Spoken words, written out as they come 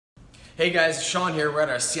Hey guys, Sean here. We're at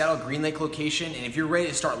our Seattle Green Lake location, and if you're ready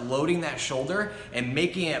to start loading that shoulder and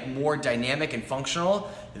making it more dynamic and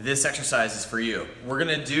functional, this exercise is for you. We're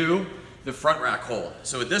gonna do the front rack hold.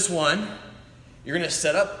 So with this one, you're gonna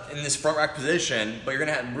set up in this front rack position, but you're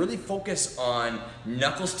gonna really focus on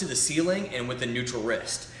knuckles to the ceiling and with the neutral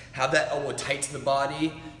wrist. Have that elbow tight to the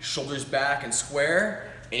body, shoulders back and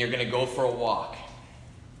square, and you're gonna go for a walk.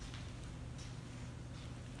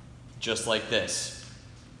 Just like this.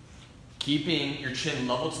 Keeping your chin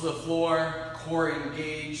level to the floor, core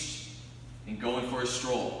engaged, and going for a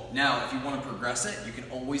stroll. Now, if you want to progress it, you can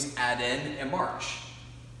always add in a march.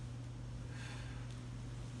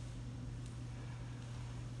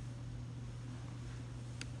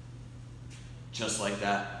 Just like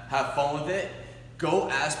that. Have fun with it. Go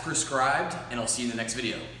as prescribed, and I'll see you in the next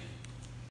video.